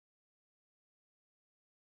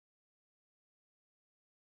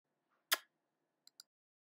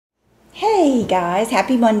Hey guys,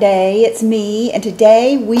 happy Monday. It's me, and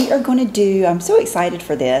today we are going to do, I'm so excited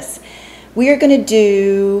for this. We are going to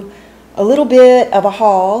do a little bit of a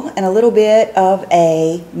haul and a little bit of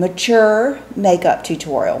a mature makeup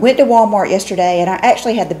tutorial. Went to Walmart yesterday and I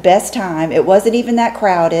actually had the best time. It wasn't even that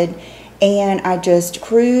crowded, and I just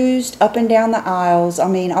cruised up and down the aisles, I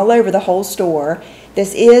mean all over the whole store.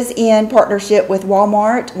 This is in partnership with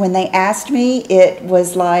Walmart. When they asked me, it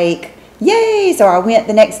was like, yay! So I went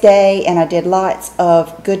the next day and I did lots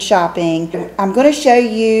of good shopping. I'm going to show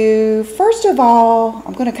you, first of all,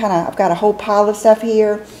 I've got a whole pile of stuff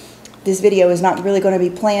here. This video is not really going to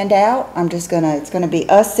be planned out. it's going to be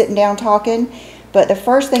us sitting down talking. But the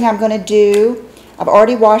first thing I'm going to do, I've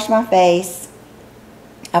already washed my face.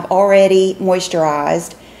 I've already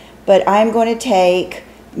moisturized. But I'm going to take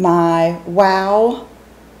my Wow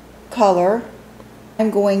color.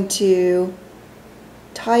 I'm going to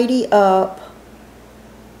tidy up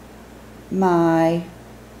my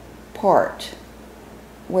part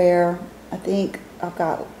where I think I've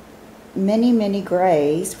got many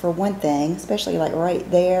grays, for one thing, especially like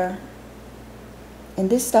right there. And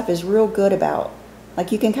this stuff is real good about,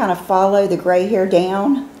 like, you can kind of follow the gray hair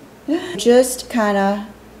down. Just kind of,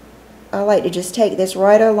 I like to just take this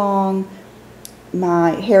right along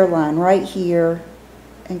my hairline right here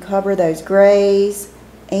and cover those grays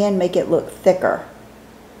and make it look thicker.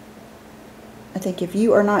 I think if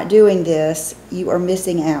you are not doing this, you are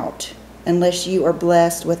missing out, unless you are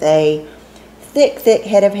blessed with a thick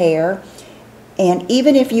head of hair. And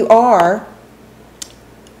even if you are,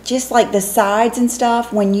 just like the sides and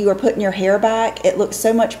stuff, when you are putting your hair back, it looks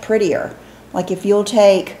so much prettier. Like if you'll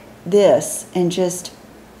take this and just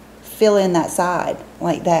fill in that side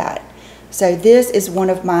like that. So this is one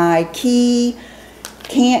of my key,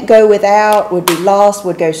 can't go without, would be lost,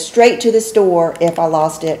 would go straight to the store if I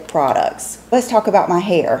lost it products. Let's talk about my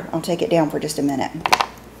hair. I'll take it down for just a minute.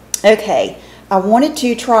 Okay, I wanted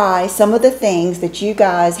to try some of the things that you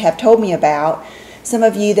guys have told me about. Some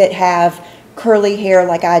of you that have curly hair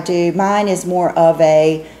like I do. Mine is more of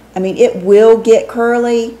a, I mean, it will get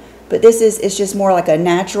curly, but it's just more like a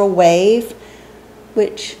natural wave,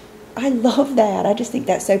 which I love that. I just think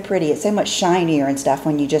that's so pretty. It's so much shinier and stuff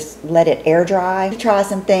when you just let it air dry. Try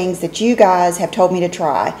some things that you guys have told me to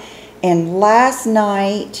try. And last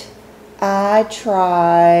night I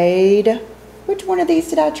tried, which one of these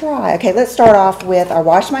did I try? Okay, let's start off with, I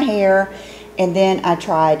washed my hair and then I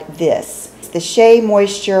tried this. It's the Shea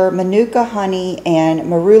Moisture Manuka Honey and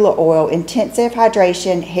Marula Oil Intensive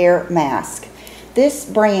Hydration Hair Mask. This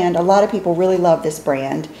brand, a lot of people really love this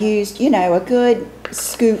brand. Used, you know, a good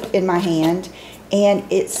scoop in my hand, and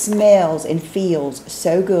it smells and feels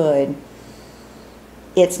so good.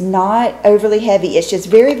 It's not overly heavy. It's just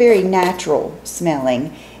very natural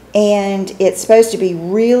smelling, and it's supposed to be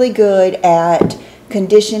really good at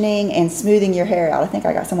conditioning and smoothing your hair out. I think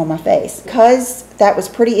I got some on my face. Because that was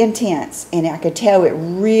pretty intense and I could tell it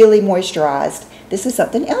really moisturized, this is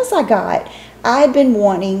something else I got. I've been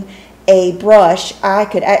wanting a brush I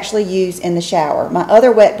could actually use in the shower. My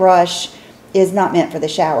other wet brush is not meant for the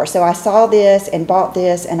shower. So I saw this and bought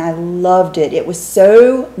this and I loved it. It was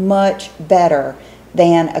so much better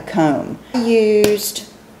than a comb. I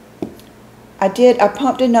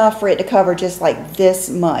pumped enough for it to cover just like this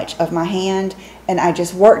much of my hand, and I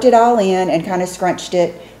just worked it all in and kind of scrunched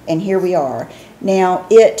it, and here we are. Now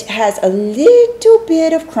it has a little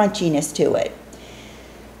bit of crunchiness to it.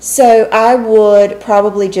 So I would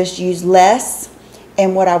probably just use less,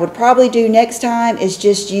 and what I would probably do next time is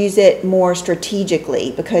just use it more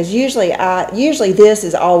strategically, because usually this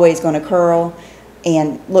is always going to curl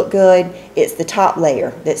and look good. It's the top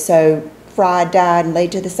layer that's so fried, dyed, and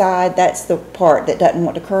laid to the side. That's the part that doesn't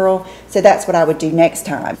want to curl. So that's what I would do next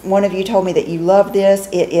time. One of you told me that you love this.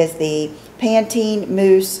 It is the Pantene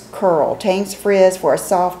Mousse Curl. Tames frizz for a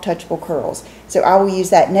soft, touchable curls. So I will use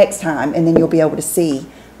that next time, and then you'll be able to see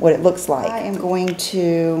what it looks like. I'm going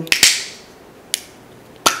to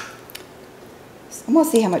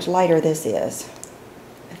see how much lighter this is,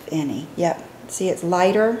 if any. Yep, see, it's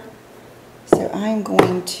lighter. So I'm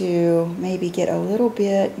going to maybe get a little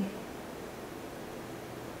bit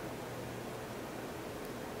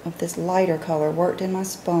of this lighter color worked in my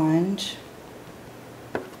sponge,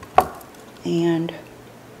 and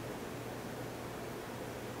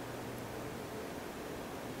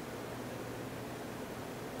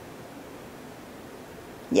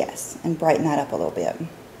yes, and brighten that up a little bit.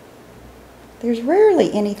 There's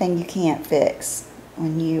rarely anything you can't fix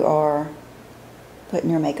when you are putting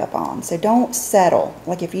your makeup on. So don't settle.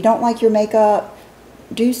 Like if you don't like your makeup,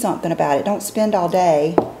 do something about it. Don't spend all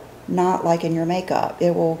day not liking your makeup.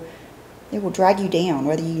 It will It will drag you down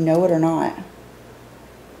whether you know it or not.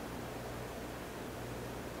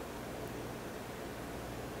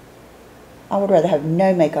 I would rather have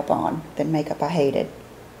no makeup on than makeup I hated.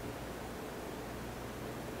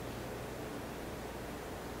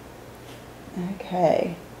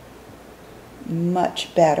 Okay.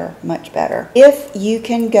 Much better, much better. If you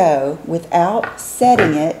can go without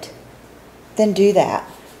setting it, then do that.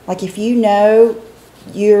 Like if you know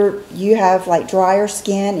you have like drier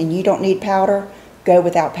skin and you don't need powder, go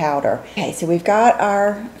without powder. Okay, so we've got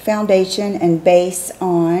our foundation and base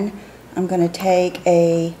on. I'm going to take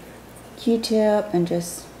a Q-tip and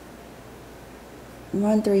just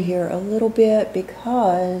run through here a little bit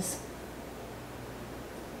because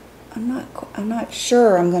I'm not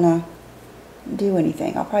sure I'm going to do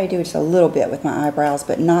anything. I'll probably do just a little bit with my eyebrows,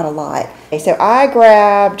 but not a lot. Okay, so I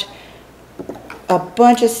grabbed a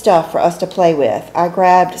bunch of stuff for us to play with. I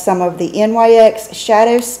grabbed some of the NYX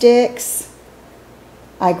shadow sticks.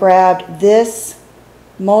 I grabbed this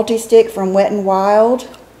multi-stick from Wet n Wild.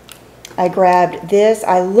 I grabbed this.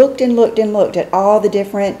 I looked and looked and looked at all the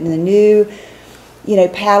different and the new, you know,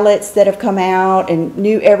 palettes that have come out and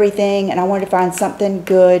new everything, and I wanted to find something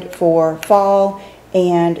good for fall.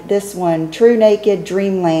 And this one, True Naked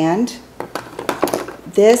Dreamland.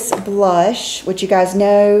 This blush, which you guys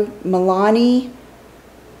know, Milani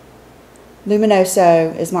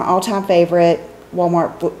Luminoso is my all-time favorite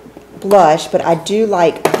Walmart blush, but I do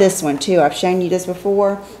like this one too. I've shown you this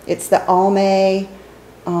before. It's the Almay,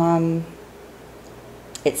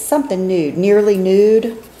 it's something nude, nearly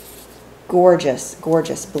nude. Gorgeous,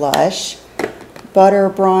 gorgeous blush. Butter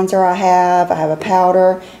bronzer I have a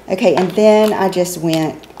powder. Okay, and then I just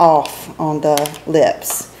went off on the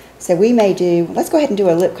lips. So we may do, let's go ahead and do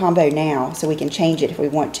a lip combo now so we can change it if we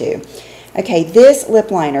want to. Okay, this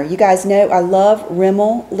lip liner, you guys know I love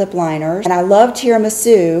Rimmel lip liners and I love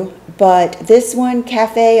tiramisu, but this one,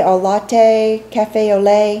 Cafe au Latte, Cafe au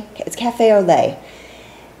lait, it's Cafe au lait.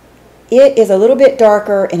 It is a little bit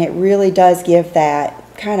darker and it really does give that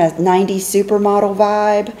kind of 90s supermodel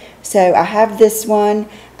vibe. So I have this one.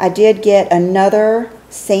 I did get another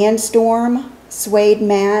Sandstorm Suede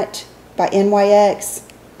Matte by NYX.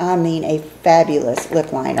 I mean, a fabulous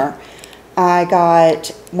lip liner. I got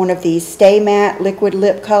one of these Stay Matte liquid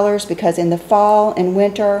lip colors because in the fall and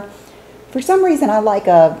winter, for some reason I like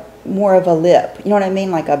more of a lip. You know what I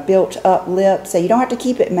mean? Like a built up lip. So you don't have to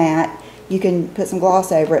keep it matte. You can put some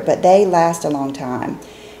gloss over it, but they last a long time.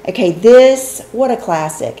 Okay, this, what a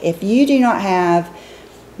classic. If you do not have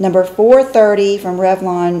number 430 from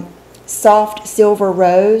Revlon Soft Silver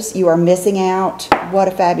Rose, you are missing out. What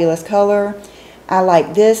a fabulous color. I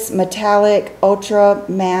like this metallic ultra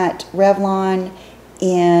matte Revlon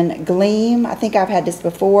in Gleam. I think I've had this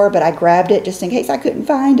before, but I grabbed it just in case I couldn't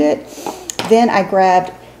find it. Then I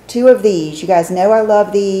grabbed two of these. You guys know I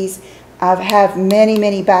love these. I have many,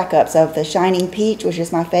 many backups of the Shining Peach, which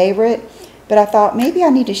is my favorite. But I thought maybe I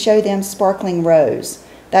need to show them Sparkling Rose.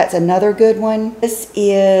 That's another good one. This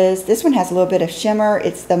one has a little bit of shimmer.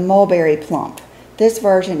 It's the Mulberry Plump. This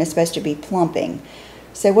version is supposed to be plumping.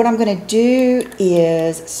 So what I'm going to do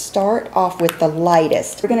is start off with the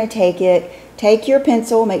lightest. We're going to take your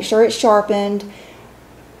pencil, make sure it's sharpened.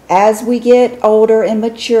 As we get older and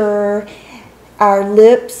mature, our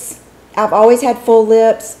lips, I've always had full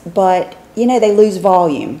lips, but you know, they lose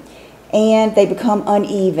volume. And they become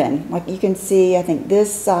uneven. Like you can see, I think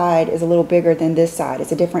this side is a little bigger than this side.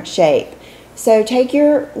 It's a different shape. So take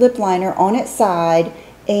your lip liner on its side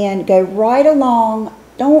and go right along.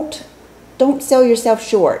 Don't sell yourself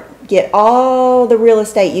short. Get all the real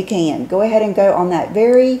estate you can. Go ahead and go on that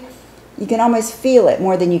very, you can almost feel it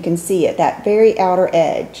more than you can see it, that very outer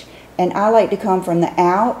edge. And I like to come from the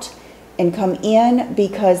out and come in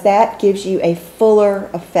because that gives you a fuller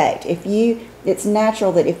effect. It's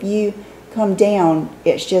natural that if you come down,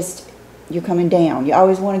 it's just, you're coming down. You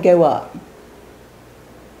always want to go up.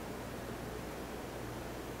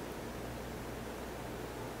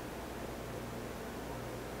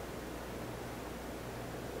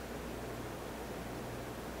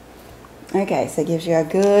 Okay, so it gives you a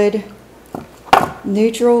good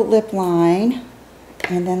neutral lip line.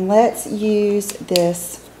 And then let's use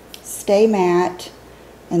this Stay Matte,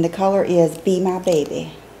 and the color is Be My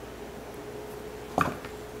Baby.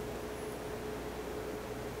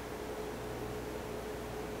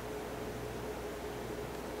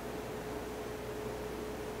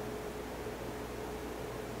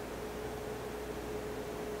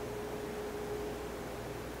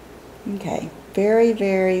 Okay, very,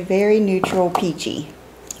 very, very neutral peachy.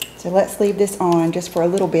 So let's leave this on just for a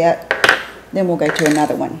little bit, then we'll go to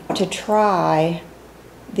another one. To try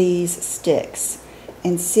these sticks.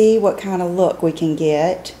 and see what kind of look we can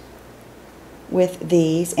get with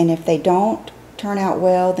these. And if they don't turn out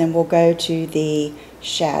well, then we'll go to the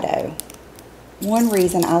shadow. One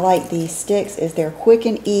reason I like these sticks is they're quick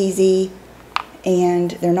and easy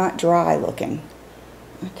and they're not dry looking.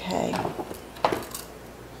 Okay.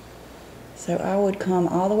 So I would come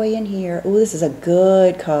all the way in here. Oh, this is a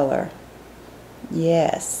good color.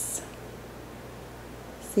 Yes.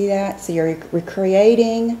 See that? So you're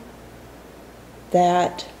recreating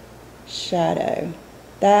that shadow.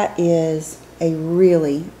 That is a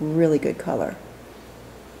really, really good color.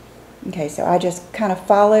 Okay, so I just kind of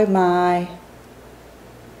follow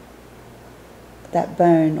that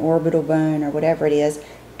bone, orbital bone, or whatever it is.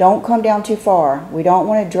 Don't come down too far. We don't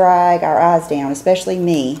want to drag our eyes down, especially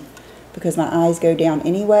me, because my eyes go down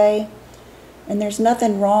anyway. And there's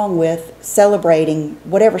nothing wrong with celebrating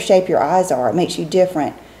whatever shape your eyes are. It makes you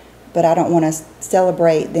different. But I don't want to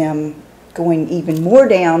celebrate them going even more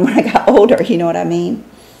down when I got older, you know what I mean?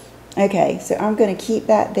 Okay, so I'm going to keep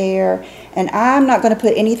that there. And I'm not going to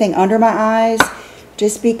put anything under my eyes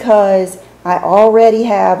just because I already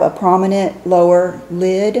have a prominent lower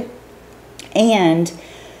lid and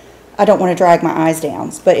I don't want to drag my eyes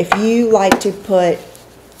down. But if you like to put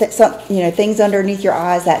things underneath your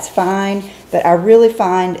eyes, that's fine. But I really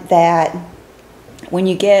find that when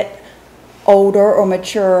you get older or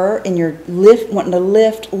mature and you're wanting to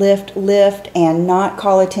lift and not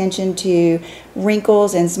call attention to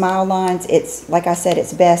wrinkles and smile lines, it's, like I said,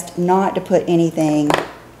 it's best not to put anything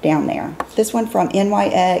down there. This one from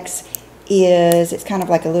NYX it's kind of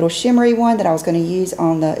like a little shimmery one that I was going to use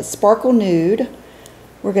on the Sparkle Nude.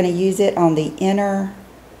 We're going to use it on the inner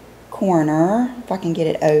corner, if I can get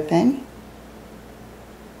it open.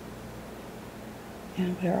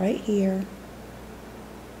 And I'll put it right here.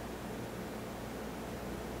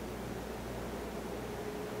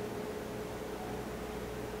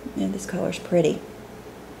 And this color's pretty.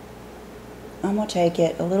 I'm going to take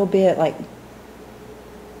it a little bit, like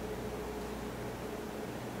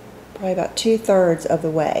probably about 2/3 of the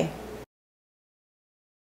way.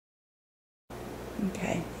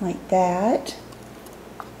 Okay, like that.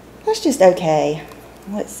 That's just okay.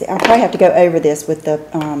 Let's see. I'll probably have to go over this with the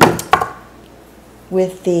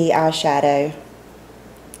eyeshadow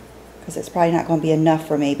because it's probably not going to be enough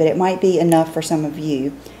for me, but it might be enough for some of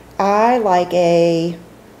you. I like a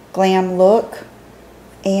glam look,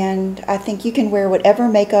 and I think you can wear whatever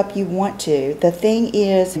makeup you want to. The thing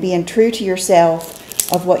is being true to yourself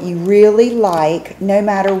of what you really like, no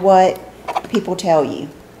matter what people tell you.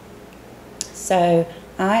 So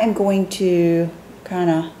I am going to kind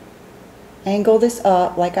of angle this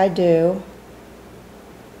up like I do.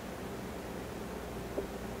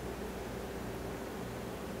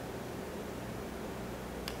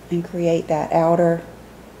 And create that outer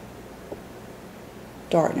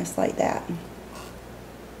darkness like that.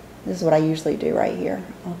 This is what I usually do right here.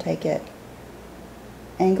 I'll take it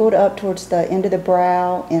angled up towards the end of the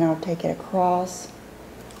brow and I'll take it across.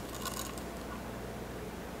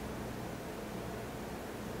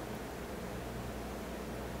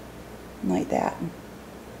 Like that.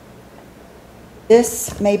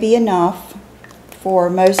 This may be enough for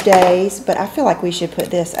most days, but I feel like we should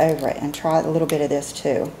put this over it and try a little bit of this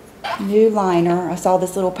too. New liner. I saw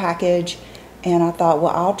this little package and I thought,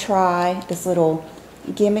 well, I'll try this little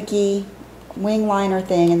gimmicky wing liner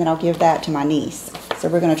thing and then I'll give that to my niece. So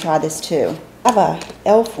we're going to try this too. I have a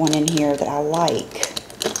e.l.f. one in here that I like.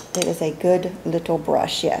 It is a good little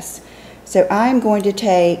brush, yes. So I'm going to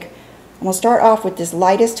start off with this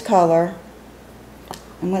lightest color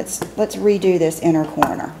and let's redo this inner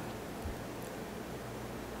corner.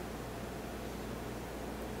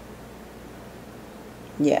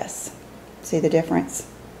 Yes. See the difference?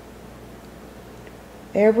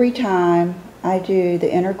 Every time I do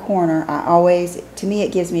the inner corner, to me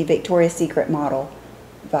it gives me Victoria's Secret model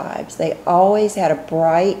vibes. They always had a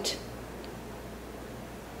bright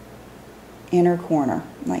inner corner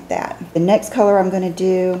like that. The next color I'm going to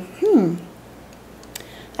do,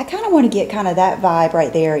 I kind of want to get kind of that vibe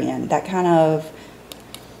right there in. That kind of,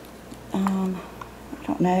 I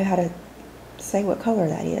don't know how to say what color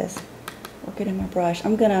that is. Work it in my brush.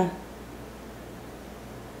 I'm going to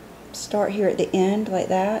start here at the end like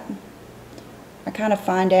that. I kind of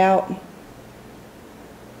find out,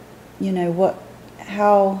 you know,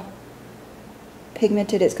 how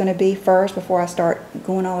pigmented it's going to be first before I start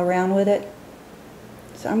going all around with it.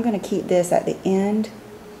 So I'm going to keep this at the end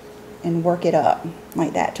and work it up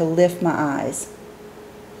like that to lift my eyes.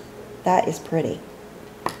 That is pretty.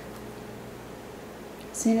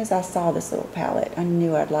 As soon as I saw this little palette, I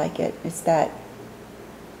knew I'd like it. It's that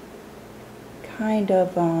kind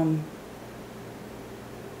of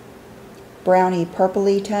brownie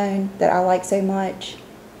purpley tone that I like so much.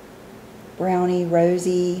 Brownie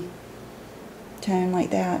rosy tone like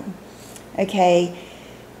that. Okay,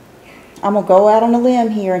 I'm going to go out on a limb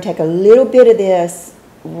here and take a little bit of this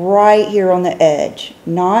right here on the edge.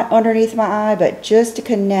 Not underneath my eye, but just to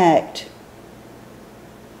connect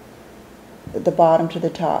the bottom to the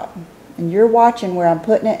top. And you're watching where I'm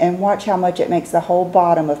putting it, and watch how much it makes the whole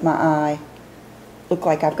bottom of my eye look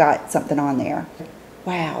like I've got something on there.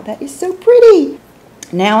 Wow, that is so pretty.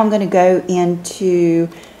 Now I'm going to go into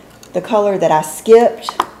the color that I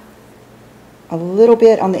skipped a little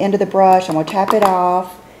bit on the end of the brush. I'm going to tap it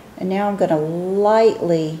off, and now I'm going to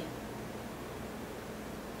lightly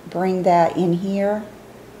bring that in here.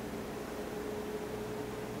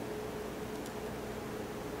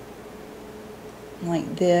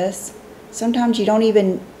 Like this. Sometimes you won't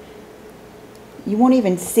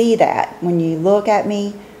even see that when you look at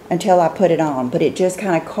me until I put it on, but it just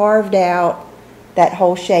kind of carved out that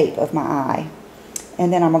whole shape of my eye.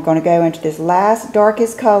 And then I'm going to go into this last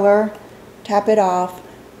darkest color, tap it off.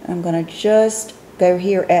 I'm going to just go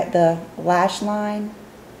here at the lash line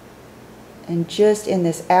and just in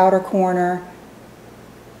this outer corner,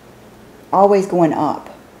 always going up.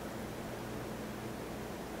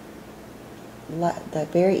 The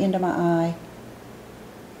very end of my eye.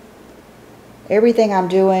 Everything I'm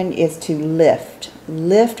doing is to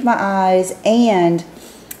lift my eyes, and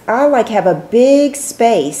I like have a big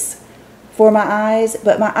space for my eyes,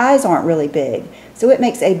 but my eyes aren't really big. So it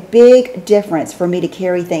makes a big difference for me to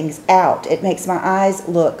carry things out. It makes my eyes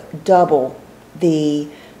look double the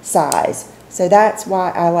size. So that's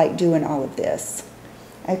why I like doing all of this.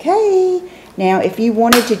 Okay, now if you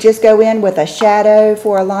wanted to just go in with a shadow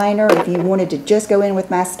for a liner, if you wanted to just go in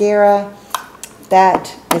with mascara,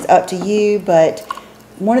 that is up to you. But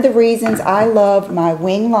one of the reasons I love my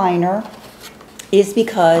wing liner is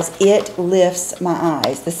because it lifts my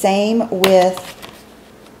eyes. The same with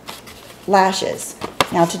lashes.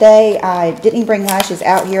 Now today I didn't bring lashes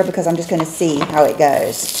out here because I'm just going to see how it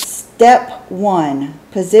goes. Step 1,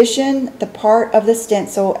 position the part of the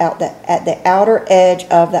stencil at the outer edge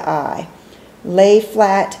of the eye. Lay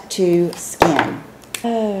flat to skin.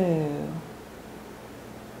 Oh.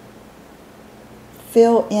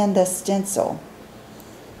 Fill in the stencil.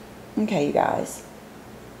 Okay, you guys.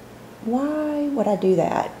 Why would I do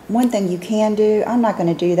that? One thing you can do, I'm not going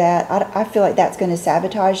to do that. I feel like that's going to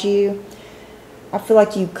sabotage you. I feel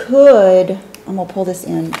like you could, I'm going to pull this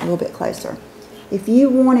in a little bit closer. If you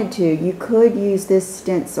wanted to, you could use this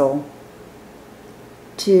stencil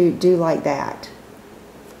to do like that.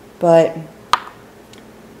 But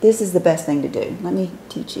this is the best thing to do. Let me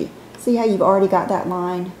teach you. See how you've already got that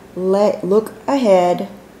line? Look ahead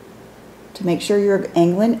to make sure you're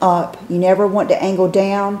angling up. You never want to angle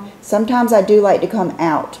down. Sometimes I do like to come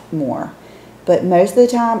out more, but most of the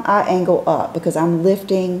time I angle up because I'm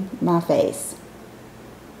lifting my face.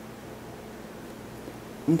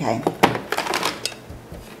 Okay.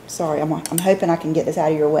 Sorry, I'm hoping I can get this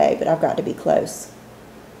out of your way, but I've got to be close.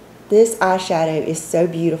 This eyeshadow is so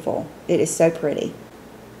beautiful. It is so pretty.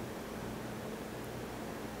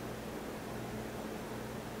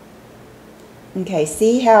 Okay,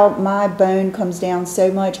 see how my bone comes down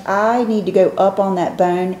so much? I need to go up on that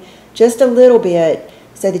bone just a little bit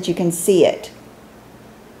so that you can see it.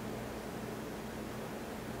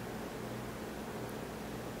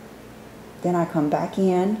 Then I come back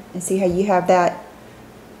in and see how you have that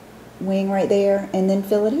wing right there, and then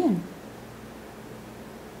fill it in.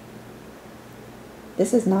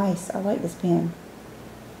 This is nice. I like this pen.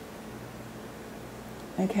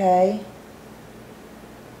 Okay.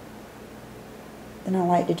 Then I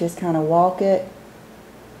like to just kind of walk it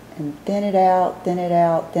and thin it out, thin it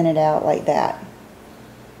out, thin it out like that.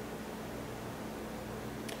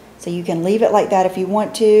 So you can leave it like that if you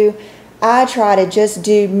want to. I try to just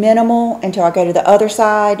do minimal until I go to the other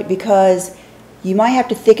side, because you might have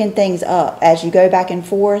to thicken things up as you go back and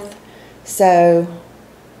forth. So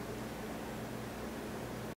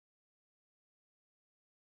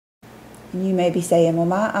you may be saying, well,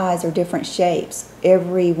 my eyes are different shapes.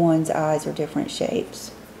 Everyone's eyes are different shapes.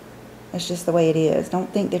 That's just the way it is.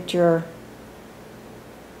 Don't think that you're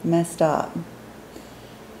messed up.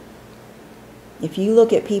 If you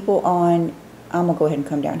look at people on, I'm going to go ahead and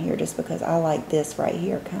come down here just because I like this right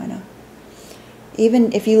here kind of.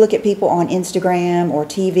 Even if you look at people on Instagram or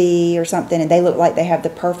TV or something and they look like they have the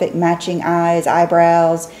perfect matching eyes,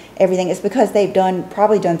 eyebrows, everything, it's because they've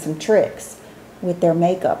probably done some tricks with their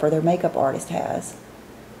makeup, or their makeup artist has.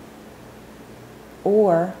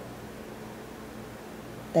 Or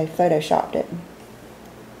they photoshopped it.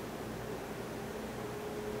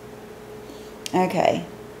 Okay.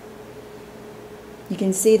 You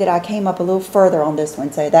can see that I came up a little further on this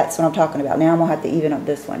one, so that's what I'm talking about. Now I'm going to have to even up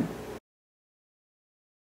this one.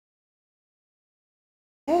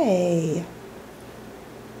 Hey,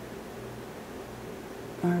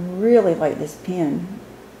 I really like this pen.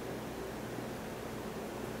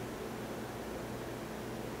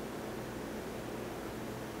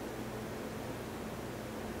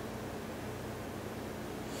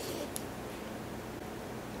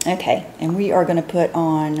 Okay, and we are going to put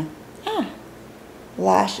on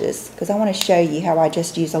lashes, because I want to show you how I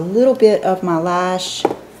just use a little bit of my lash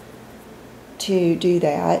to do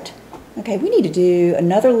that. Okay, we need to do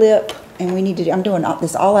another lip, and we need to do, I'm doing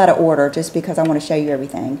this all out of order just because I want to show you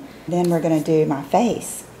everything. Then we're going to do my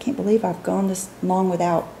face. I can't believe I've gone this long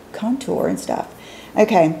without contour and stuff.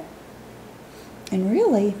 Okay, and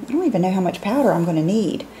really, I don't even know how much powder I'm going to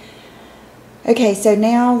need. Okay, so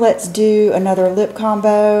now let's do another lip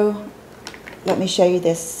combo. Let me show you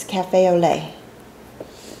this Cafe au lait.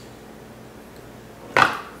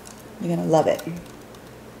 You're going to love it.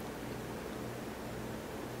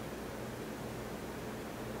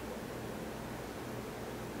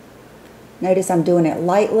 Notice I'm doing it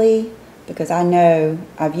lightly because I know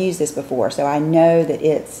I've used this before, so I know that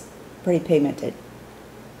it's pretty pigmented.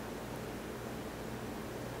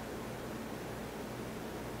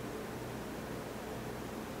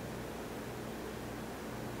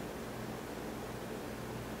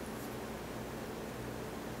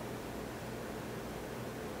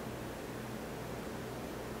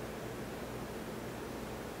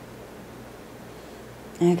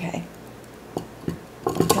 Okay.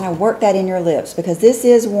 Kind of work that in your lips, because this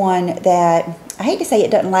is one that, I hate to say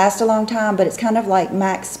it doesn't last a long time, but it's kind of like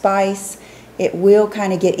Max Spice. It will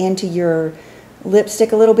kind of get into your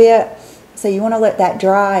lipstick a little bit. So you want to let that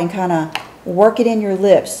dry and kind of work it in your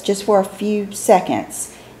lips just for a few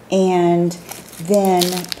seconds, and then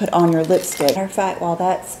put on your lipstick. Matter of fact, while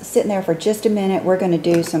that's sitting there for just a minute, we're going to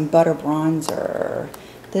do some butter bronzer.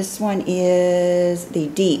 This one is the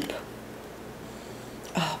Deep.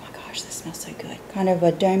 Oh my gosh, this smells so good. Kind of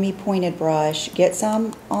a domey pointed brush. Get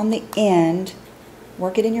some on the end,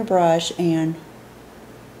 work it in your brush, and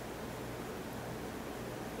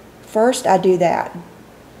first I do that.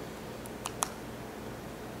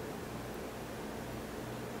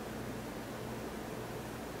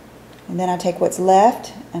 And then I take what's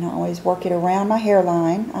left and I always work it around my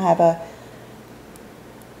hairline. I have a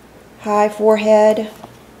high forehead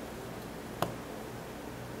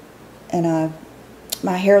and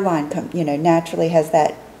my hairline, naturally has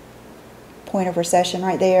that point of recession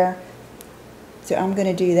right there. So I'm going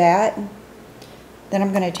to do that. Then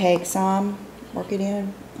I'm going to take some, work it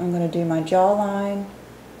in. I'm going to do my jawline.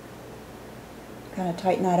 Kind of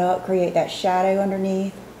tighten that up, create that shadow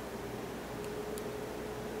underneath.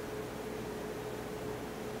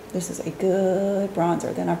 This is a good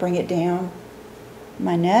bronzer. Then I bring it down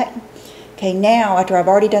my neck. Okay, now after I've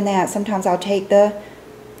already done that, sometimes I'll take the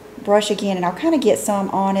brush again and I'll kind of get some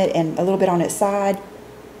on it and a little bit on its side,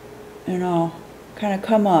 and I'll kind of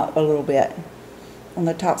come up a little bit on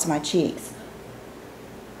the tops of my cheeks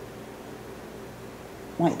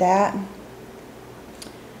like that.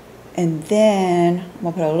 And then I'm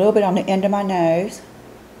going to put a little bit on the end of my nose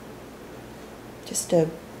just to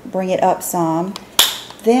bring it up some.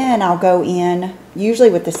 Then I'll go in,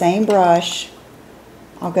 usually with the same brush,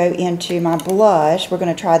 I'll go into my blush. We're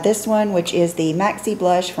going to try this one, which is the Maxi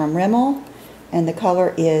Blush from Rimmel, and the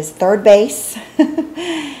color is Third Base.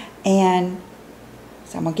 And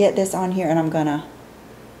so I'm going to get this on here, and I'm going to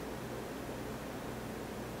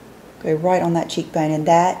go right on that cheekbone, and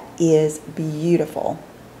that is beautiful.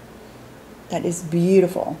 That is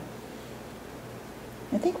beautiful.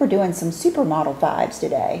 I think we're doing some Supermodel vibes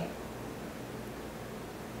today.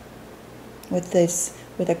 With this,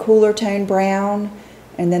 with a cooler tone brown,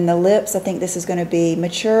 and then the lips, I think this is going to be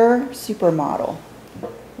mature Supermodel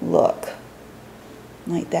look,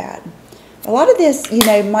 like that. A lot of this,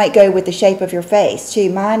 might go with the shape of your face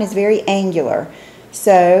too. Mine is very angular,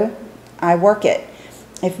 so I work it.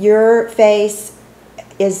 If your face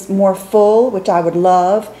is more full, which I would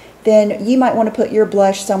love, then you might want to put your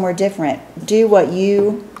blush somewhere different. Do what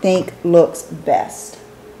you think looks best.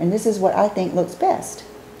 And this is what I think looks best.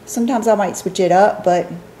 Sometimes I might switch it up,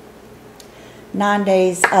 but 9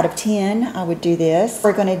 days out of 10, I would do this.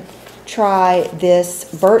 We're going to try this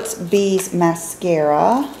Burt's Bees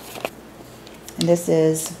mascara. And this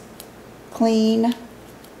is clean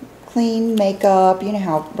makeup. You know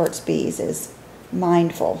how Burt's Bees is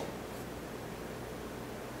mindful.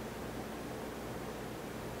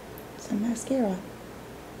 Some mascara.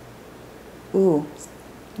 Ooh,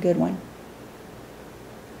 good one.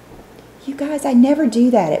 You guys, I never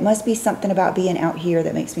do that. It must be something about being out here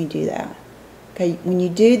that makes me do that. Okay, when you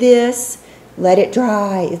do this, let it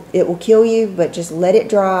dry. It will kill you, but just let it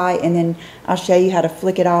dry, and then I'll show you how to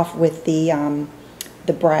flick it off with the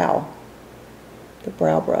brow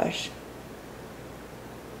brush.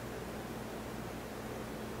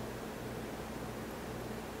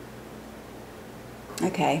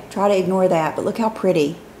 Okay, try to ignore that, but look how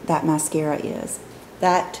pretty that mascara is.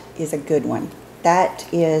 That is a good one.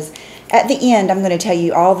 That is, at the end, I'm going to tell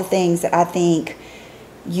you all the things that I think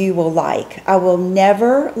you will like. I will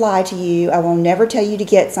never lie to you. I will never tell you to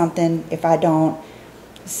get something if I don't.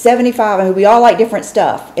 75, I mean, we all like different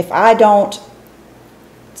stuff. If I don't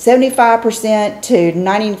 75% to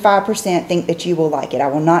 95% think that you will like it, I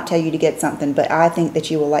will not tell you to get something, but I think that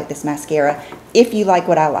you will like this mascara if you like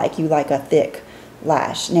what I like. You like a thick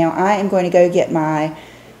lash. Now I am going to go get my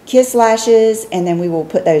Kiss lashes, and then we will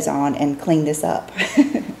put those on and clean this up.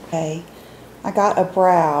 Okay, I got a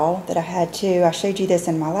brow that I had to. I showed you this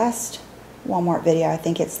in my last Walmart video. I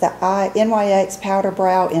think it's the NYX powder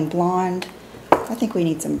brow in blonde. I think we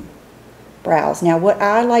need some brows. Now what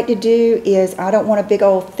I like to do is, I don't want a big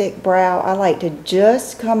old thick brow. I like to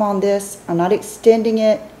just come on this. I'm not extending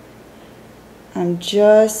it. I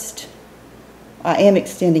am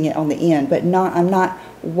extending it on the end, but I'm not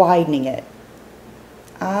widening it.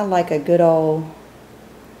 I like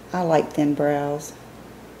I like thin brows.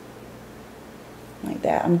 Like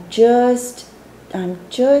that. I'm just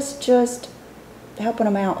helping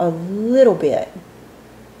them out a little bit.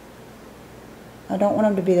 I don't want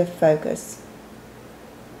them to be the focus.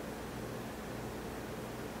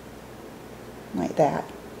 Like that.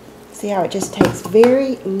 See how it just takes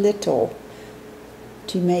very little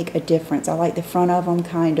to make a difference. I like the front of them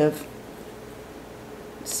kind of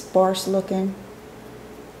sparse looking.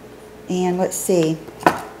 And let's see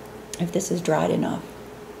if this is dried enough.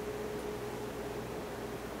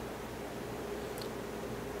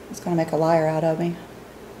 It's going to make a liar out of me.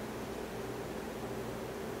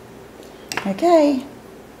 Okay,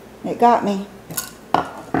 it got me.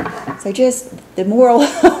 So just the moral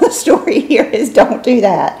of the story here is don't do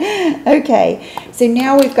that. Okay, so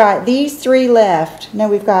now we've got these three left. Now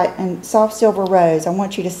we've got a soft silver rose. I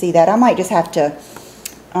want you to see that. I might just have to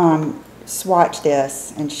swatch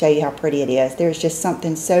this and show you how pretty it is. There's just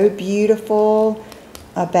something so beautiful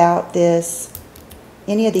about this,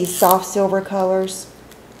 any of these soft silver colors.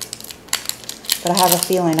 But I have a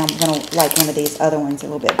feeling I'm going to like one of these other ones a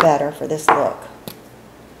little bit better for this look.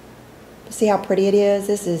 See how pretty it is?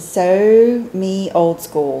 This is so me old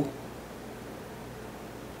school.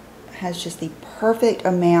 It has just the perfect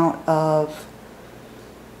amount of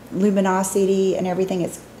luminosity and everything.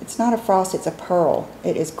 It's not a frost, it's a pearl.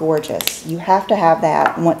 It is gorgeous. You have to have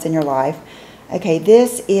that once in your life. Okay,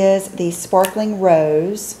 this is the Sparkling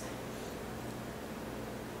Rose.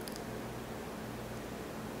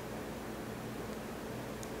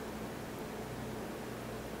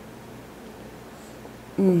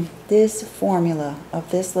 This formula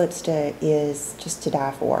of this lipstick is just to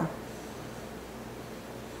die for.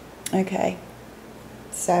 Okay,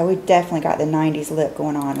 so we definitely got the 90s lip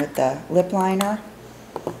going on with the lip liner.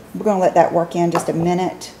 We're going to let that work in just a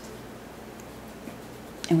minute,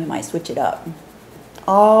 and we might switch it up.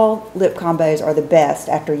 All lip combos are the best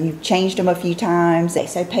after you've changed them a few times.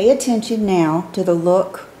 So pay attention now to the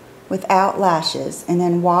look without lashes, and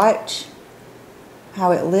then watch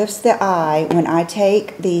how it lifts the eye when I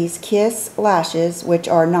take these Kiss lashes, which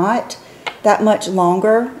are not that much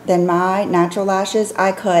longer than my natural lashes.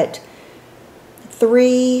 I cut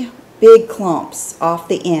 3 big clumps off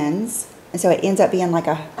the ends, and so it ends up being like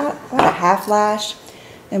a half lash.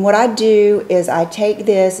 And what I do is I take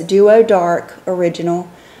this Duo Dark Original,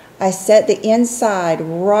 I set the inside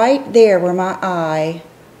right there where my eye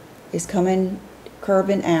is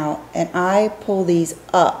curving out, and I pull these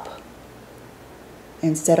up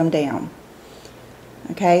and set them down.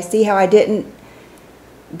 Okay, see how I didn't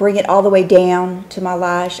bring it all the way down to my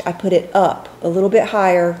lash? I put it up a little bit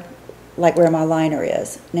higher, like where my liner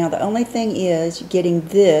is. Now the only thing is getting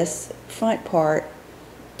this front part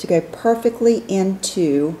to go perfectly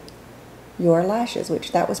into your lashes,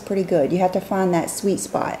 which that was pretty good. You have to find that sweet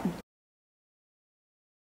spot.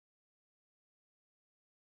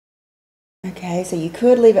 Okay, so you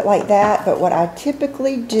could leave it like that, but what I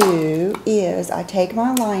typically do is I take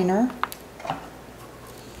my liner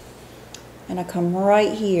and I come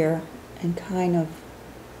right here and kind of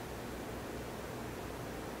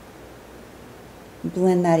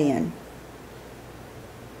blend that in.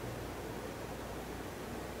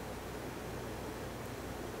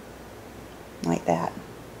 Like that.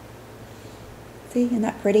 See, isn't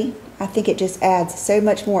that pretty? I think it just adds so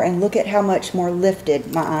much more, and look at how much more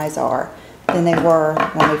lifted my eyes are than they were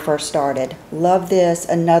when we first started. Love this.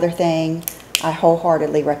 Another thing I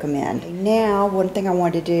wholeheartedly recommend. Okay, now, one thing I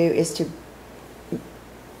wanted to do is to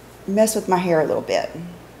mess with my hair a little bit.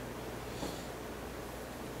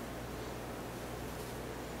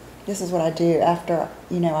 This is what I do after,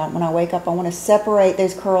 you know, when I wake up. I want to separate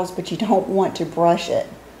those curls, but you don't want to brush it.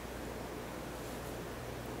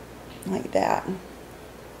 Like that.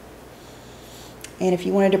 And if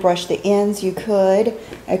you wanted to brush the ends, you could.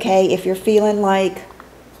 Okay, if you're feeling like,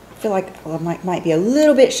 I feel like well, it might be a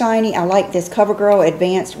little bit shiny, I like this CoverGirl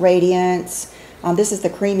Advanced Radiance. This is the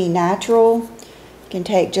Creamy Natural. You can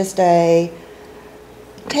take just take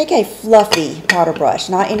a fluffy powder brush,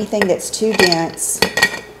 not anything that's too dense.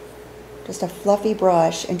 Just a fluffy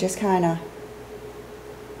brush, and just kind of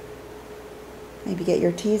maybe get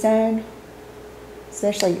your T-zone.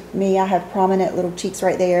 Especially me, I have prominent little cheeks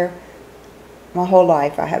right there. My whole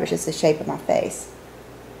life I have, it's just the shape of my face.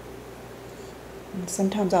 And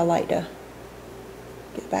sometimes I like to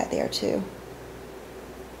get back there too.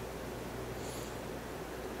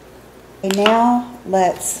 Okay, now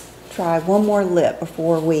let's try one more lip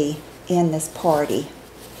before we end this party.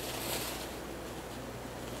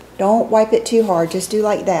 Don't wipe it too hard, just do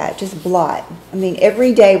like that, just blot. I mean,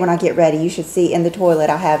 every day when I get ready, you should see in the toilet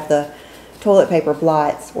I have the toilet paper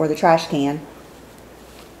blots or the trash can.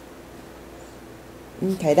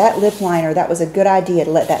 Okay, that lip liner, that was a good idea to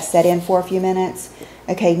let that set in for a few minutes.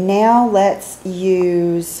 Okay, now let's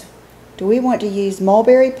use, do we want to use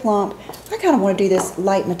Mulberry Plump? I kind of want to do this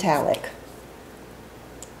light metallic.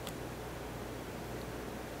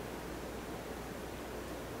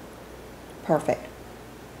 Perfect.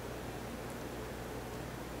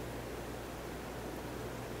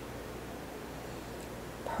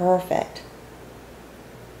 Perfect.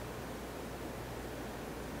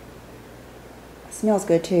 Smells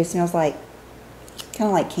good too. Smells like kind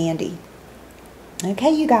of like candy.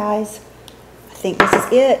 Okay, you guys, I think this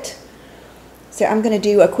is it. So I'm going to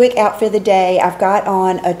do a quick outfit of the day. I've got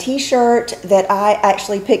on a t-shirt that I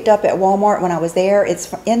actually picked up at Walmart when I was there.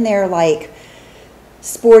 It's in their like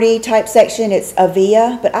sporty type section. It's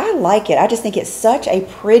Avia, but I like it. I just think it's such a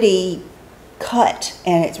pretty cut,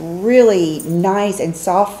 and it's really nice and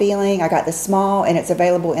soft feeling. I got the small, and it's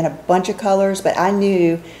available in a bunch of colors, but I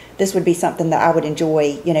knew this would be something that I would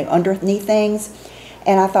enjoy, you know, underneath things.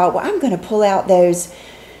 And I thought, well, I'm going to pull out those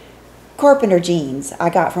carpenter jeans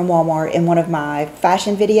I got from Walmart in one of my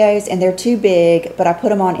fashion videos, and they're too big, but I put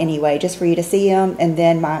them on anyway just for you to see them. And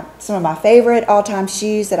then some of my favorite all-time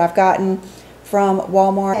shoes that I've gotten from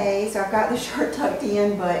Walmart. Okay, so I've got the shirt tucked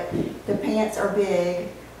in, but the pants are big.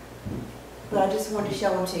 But I just wanted to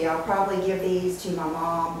show them to you. I'll probably give these to my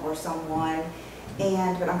mom or someone,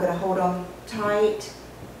 but I'm going to hold them tight.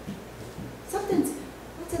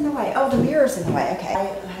 What's in the way? Oh, the mirror's in the way. Okay. I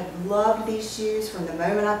have loved these shoes from the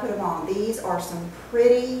moment I put them on. These are some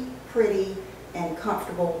pretty, pretty and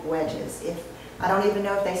comfortable wedges. I don't even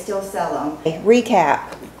know if they still sell them. Okay,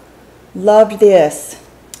 recap. Loved this.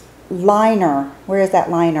 Liner. Where is that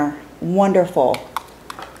liner? Wonderful.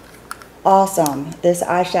 Awesome. This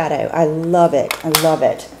eyeshadow. I love it. I love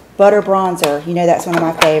it. Butter bronzer. You know that's one of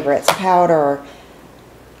my favorites. Powder.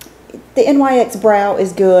 The NYX brow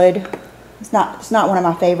is good. It's not one of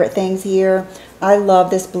my favorite things here. I love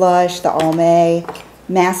this blush, the Almay.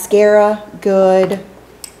 Mascara, good.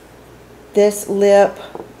 This lip,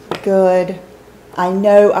 good. I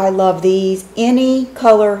know I love these. Any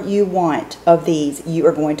color you want of these, you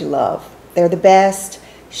are going to love. They're the best.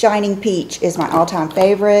 Shining Peach is my all-time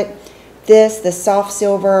favorite. This, the Soft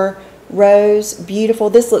Silver Rose, beautiful.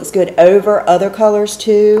 This looks good over other colors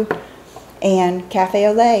too. And Cafe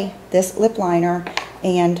au Lait, this lip liner.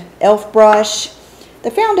 And e.l.f. brush. The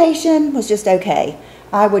foundation was just okay.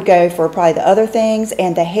 I would go for probably the other things,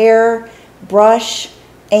 and the hair brush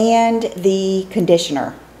and the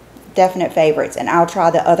conditioner. Definite favorites, and I'll try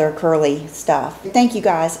the other curly stuff. Thank you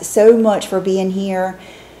guys so much for being here.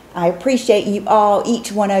 I appreciate you all,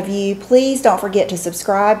 each one of you. Please don't forget to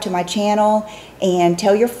subscribe to my channel and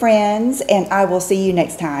tell your friends, and I will see you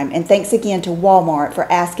next time. And thanks again to Walmart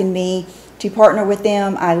for asking me to partner with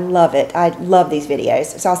them. I love it. I love these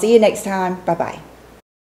videos. So I'll see you next time. Bye-bye.